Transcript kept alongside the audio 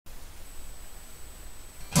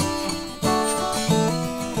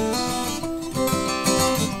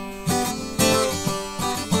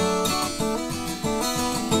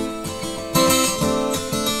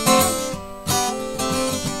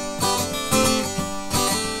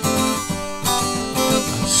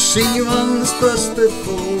Seen you on this bus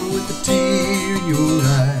before with a tear in your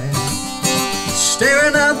eye,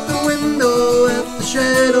 staring out the window at the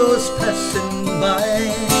shadows passing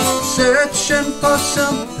by, searching for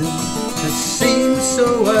something that seems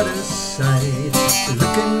so out of sight,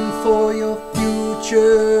 looking for your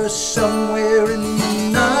future somewhere in the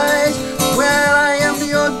night. Well, I am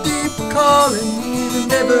your deep calling, we've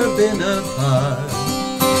never been apart.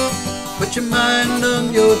 Put your mind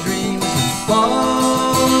on your dreams and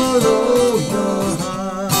follow your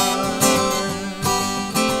heart.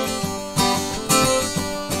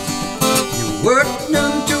 You work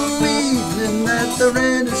noon to evening at the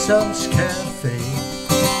Renaissance Cafe,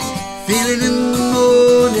 feeling in the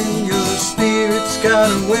morning your spirit's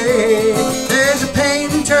gone away. There's a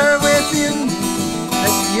painter within you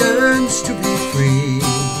that yearns to be free,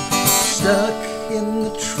 stuck in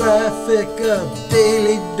the traffic of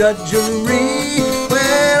daily drudgery.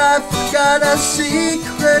 Well, I've got a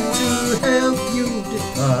secret to help you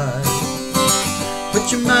depart.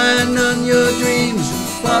 Put your mind on your dreams and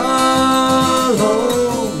follow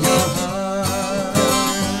your heart.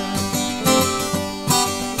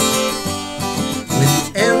 When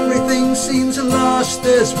everything seems lost,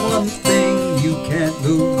 there's one thing you can't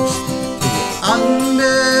lose: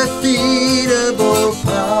 undefeatable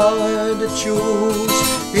power to choose.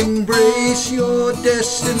 Embrace your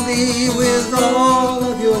destiny with all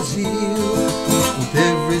of your zeal. With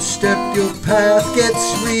every step your path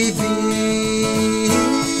gets revealed.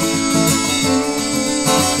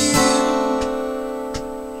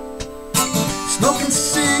 Smoking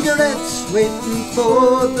cigarettes, waiting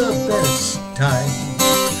for the best time,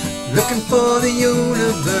 looking for the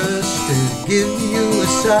universe to give you a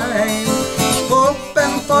sign,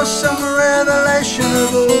 hoping for some revelation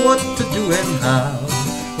of what to do and how.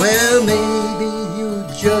 Well, maybe you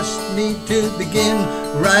just need to begin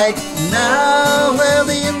right now. Well,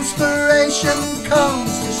 the inspiration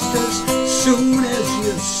comes just as soon as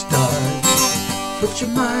you start. Put your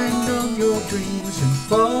mind on your dreams and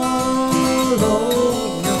follow your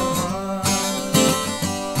heart.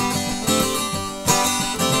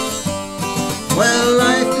 Well,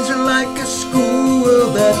 life is like a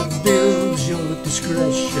school that builds your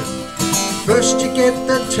discretion. First you get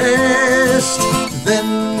the test,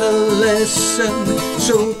 then the lesson.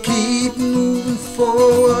 So keep moving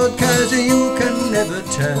forward, 'cause you can never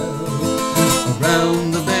tell.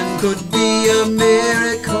 Around the bend could be a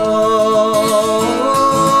miracle.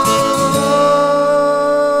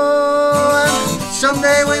 And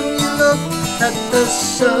someday when you look at the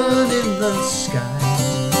sun in the sky,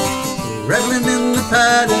 reveling in the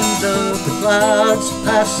patterns of the clouds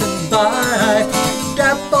passing by,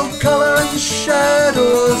 dappled color and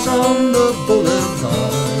shadows on the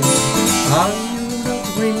boulevard, are you not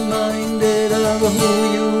reminded of who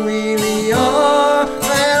you really are?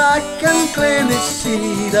 Well, I can clearly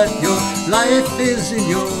see that your life is in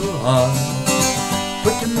your heart.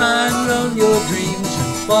 Put your mind on your dreams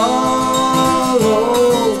and follow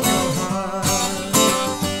your heart.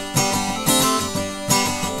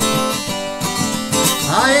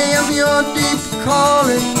 I am your deep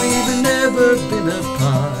calling, we've never been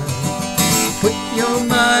apart.